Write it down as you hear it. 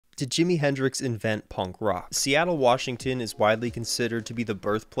Did Jimi Hendrix invent punk rock? Seattle, Washington is widely considered to be the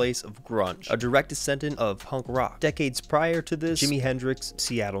birthplace of grunge, a direct descendant of punk rock. Decades prior to this, Jimi Hendrix,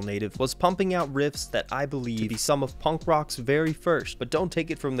 Seattle native, was pumping out riffs that I believe to be some of punk rock's very first, but don't take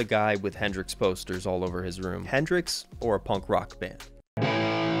it from the guy with Hendrix posters all over his room. Hendrix or a punk rock band?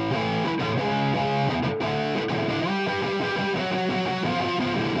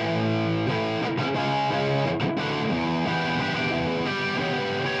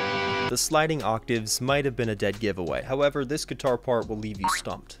 The sliding octaves might have been a dead giveaway. However, this guitar part will leave you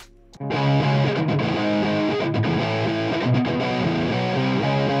stumped.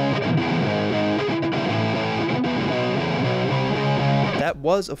 That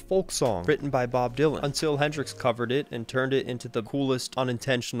was a folk song written by Bob Dylan, until Hendrix covered it and turned it into the coolest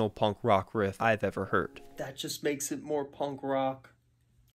unintentional punk rock riff I've ever heard. That just makes it more punk rock.